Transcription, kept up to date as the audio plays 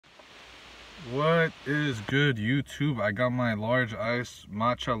What is good, YouTube? I got my large ice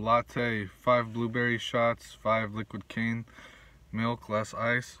matcha latte, 5 blueberry shots, 5 liquid cane milk, less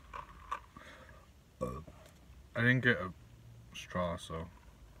ice. I didn't get a straw, so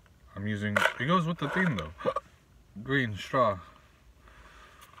I'm using, it goes with the theme though. Green straw.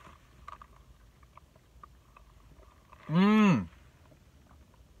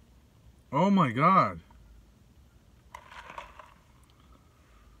 Oh my god.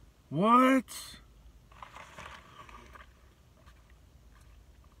 What?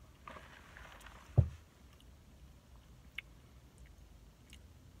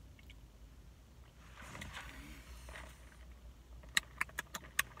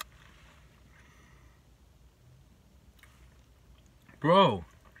 Bro.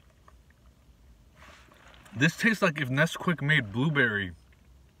 This tastes like if Nesquik made blueberry.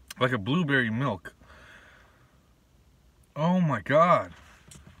 Like a blueberry milk. Oh my god.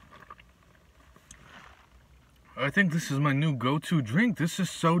 I think this is my new go-to drink. This is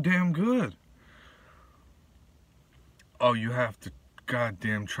so damn good. Oh, you have to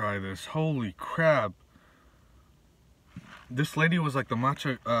goddamn try this. Holy crap. This lady was like the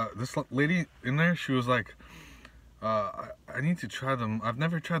matcha, this lady in there, she was like, I need to try them. I've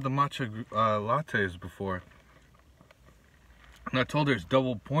never tried the matcha lattes before. And I told her it's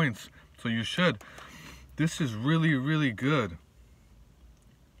double points, so you should. This is really, really good.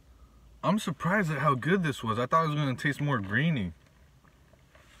 I'm surprised at how good this was. I thought it was going to taste more greeny.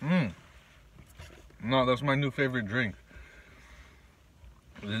 No, that's my new favorite drink.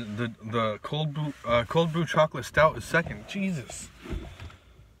 The cold brew chocolate stout is second. Jesus.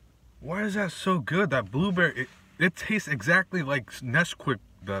 Why is that so good? That blueberry, it tastes exactly like Nesquik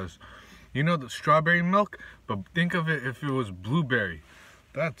does. You know, the strawberry milk, but think of it if it was blueberry.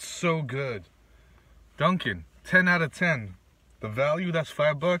 That's so good. Dunkin, 10 out of 10. The value, that's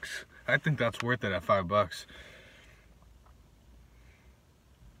 $5. I think that's worth it at $5.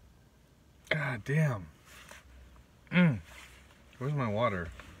 God damn. Where's my water?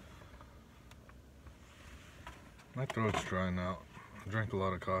 My throat's drying out. I drank a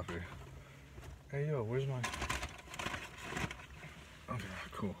lot of coffee. Hey yo, where's my... Okay,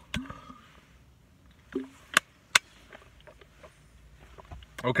 cool.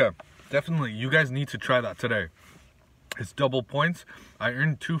 Okay, definitely, you guys need to try that today. It's double points. I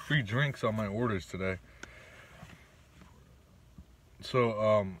earned 2 free drinks on my orders today.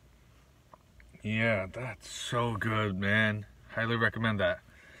 So, yeah, that's so good, man. Highly recommend that.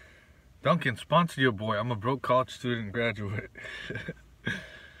 Dunkin, sponsor your boy. I'm a broke college student graduate.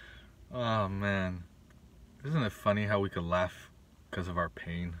 Oh, man. Isn't it funny how we could laugh because of our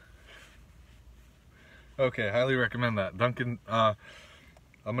pain? Okay, highly recommend that. Dunkin, I'm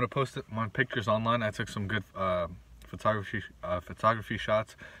going to post my pictures online. I took some good photography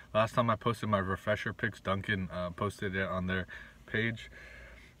shots. Last time I posted my refresher pics, Dunkin posted it on their page.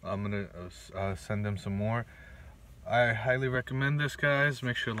 I'm going to send them some more. I highly recommend this, guys.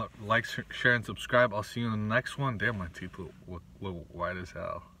 Make sure to like, share, and subscribe. I'll see you in the next one. Damn, my teeth look a little white as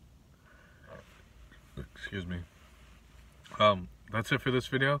hell. Excuse me. That's it for this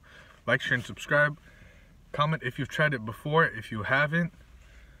video. Like, share, and subscribe. Comment if you've tried it before. If you haven't,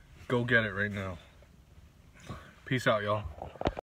 go get it right now. Peace out, y'all.